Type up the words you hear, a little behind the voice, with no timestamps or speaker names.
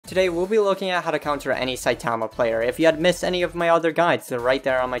Today we'll be looking at how to counter any Saitama player. If you had missed any of my other guides, they're right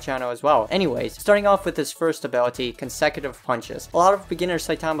there on my channel as well. Anyways, starting off with his first ability, consecutive punches. A lot of beginner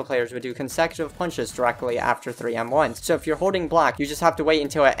Saitama players would do consecutive punches directly after 3 M1s. So if you're holding block, you just have to wait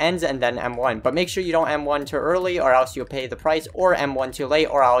until it ends and then M1. But make sure you don't M1 too early or else you'll pay the price, or M1 too late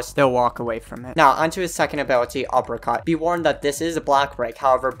or else they'll walk away from it. Now onto his second ability, Uppercut. Be warned that this is a block break,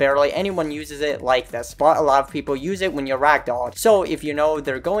 however barely anyone uses it like this, but a lot of people use it when you're ragdolled. So if you know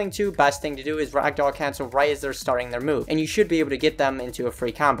they're going to, best thing to do is ragdoll cancel right as they're starting their move, and you should be able to get them into a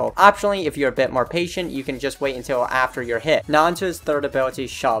free combo. Optionally, if you're a bit more patient, you can just wait until after you're hit. Now onto his third ability,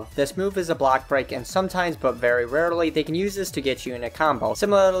 Shove. This move is a block break, and sometimes, but very rarely, they can use this to get you in a combo,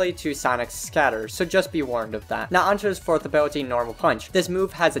 similarly to Sonic's Scatter, so just be warned of that. Now onto his fourth ability, Normal Punch. This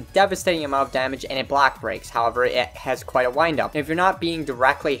move has a devastating amount of damage and it block breaks, however it has quite a wind up. If you're not being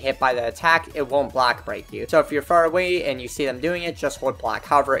directly hit by the attack, it won't block break you. So if you're far away and you see them doing it, just hold block.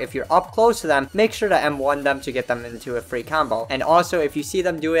 However, if you're up close to them, make sure to M1 them to get them into a free combo. And also, if you see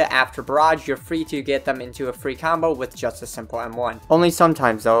them do it after barrage, you're free to get them into a free combo with just a simple M1. Only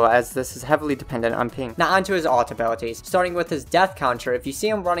sometimes though, as this is heavily dependent on ping. Now onto his alt abilities. Starting with his death counter, if you see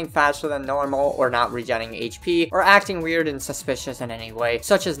him running faster than normal, or not regenerating HP, or acting weird and suspicious in any way,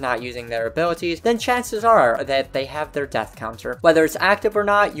 such as not using their abilities, then chances are that they have their death counter. Whether it's active or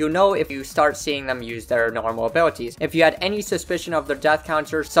not, you know if you start seeing them use their normal abilities. If you had any suspicion of their death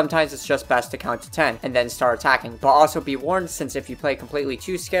counter, sometimes it's just best to count to 10 and then start attacking. But also be warned, since if you play completely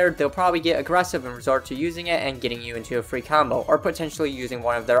too scared, they'll probably get aggressive and resort to using it and getting you into a free combo, or potentially using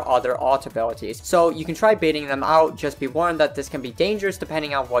one of their other alt abilities. So you can try baiting them out, just be warned that this can be dangerous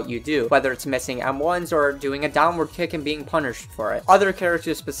depending on what you do, whether it's missing M1s or doing a downward kick and being punished for it. Other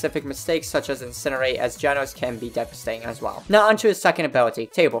character specific mistakes such as Incinerate as Genos can be devastating as well. Now onto his second ability,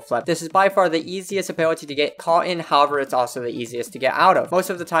 Table Flip. This is by far the easiest ability to get caught in, however it's also the easiest to get out of. Most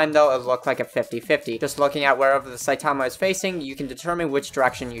of the time though, it'll look like a 50-50. Just looking at wherever the Saitama is facing, you can determine which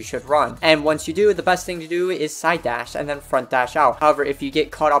direction you should run. And once you do, the best thing to do is side dash and then front dash out. However, if you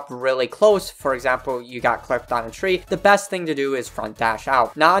get caught up really close, for example, you got clipped on a tree, the best thing to do is front dash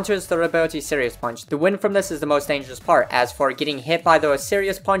out. Now onto his third ability, Serious Punch. The wind from this is the most dangerous part. As for getting hit by the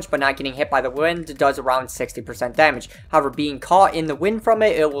serious punch but not getting hit by the wind, does around 60% damage. However, being caught in the wind from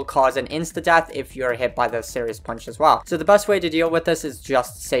it, it will cause an insta-death if you're hit by the serious punch as well. So the best way to deal with this is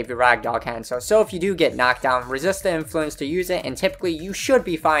just save your ragdoll cancel. So if you do get knocked down, resist the influence to use it, and typically you should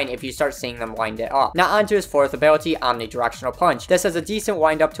be fine if you start seeing them wind it up. Now onto his fourth ability, Omnidirectional Punch. This has a decent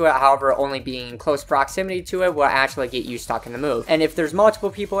wind up to it, however only being in close proximity to it will actually get you stuck in the move. And if there's multiple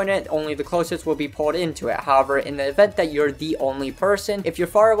people in it, only the closest will be pulled into it. However, in the event that you're the only person, if you're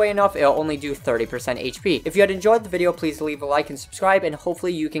far away enough, it'll only do 30% HP. If you had enjoyed the video, please leave a like and subscribe, and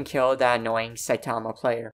hopefully you can kill that annoying Saitama player.